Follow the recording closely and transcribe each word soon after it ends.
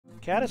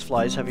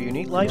Caddisflies have a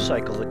unique life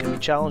cycle that can be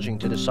challenging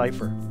to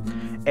decipher.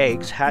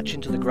 Eggs hatch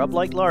into the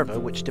grub-like larvae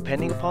which,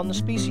 depending upon the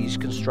species,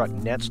 construct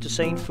nets to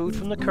seine food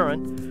from the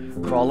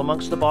current, crawl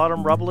amongst the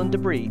bottom rubble and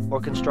debris,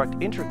 or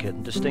construct intricate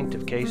and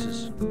distinctive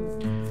cases.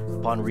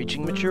 Upon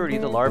reaching maturity,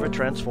 the larva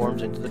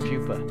transforms into the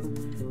pupa.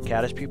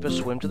 Caddis pupas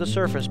swim to the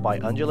surface by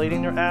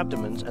undulating their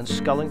abdomens and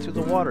sculling through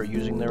the water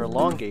using their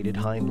elongated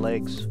hind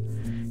legs.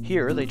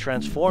 Here, they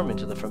transform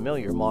into the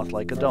familiar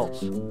moth-like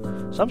adults.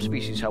 Some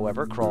species,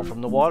 however, crawl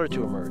from the water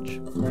to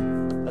emerge.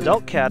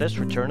 Adult caddis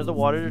return to the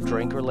water to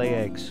drink or lay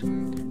eggs.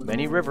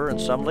 Many river and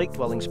some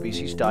lake-dwelling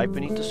species dive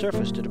beneath the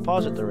surface to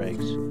deposit their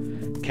eggs.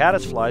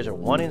 Caddisflies are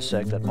one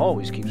insect that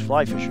always keeps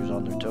fly fishers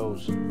on their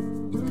toes.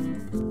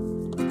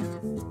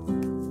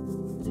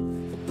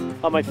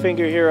 On my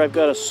finger here, I've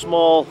got a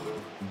small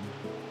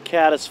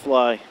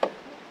caddisfly,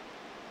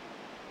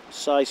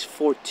 size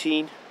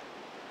 14.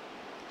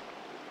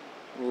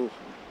 Little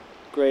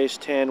grayish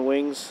tan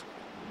wings.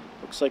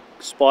 Looks like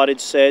spotted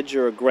sedge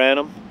or a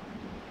granum.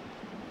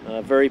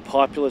 Very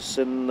populous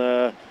in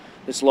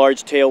this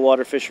large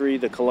tailwater fishery,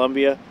 the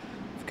Columbia.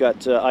 We've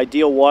got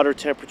ideal water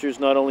temperatures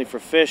not only for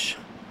fish,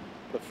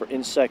 but for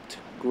insect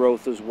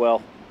growth as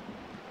well.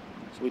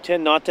 So we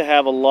tend not to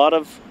have a lot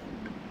of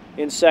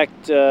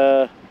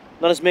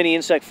not as many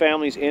insect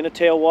families in a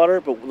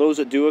tailwater, but those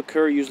that do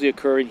occur usually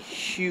occur in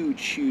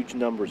huge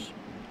numbers.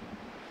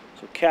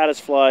 So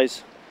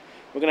caddisflies,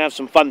 we're going to have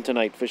some fun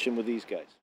tonight fishing with these guys.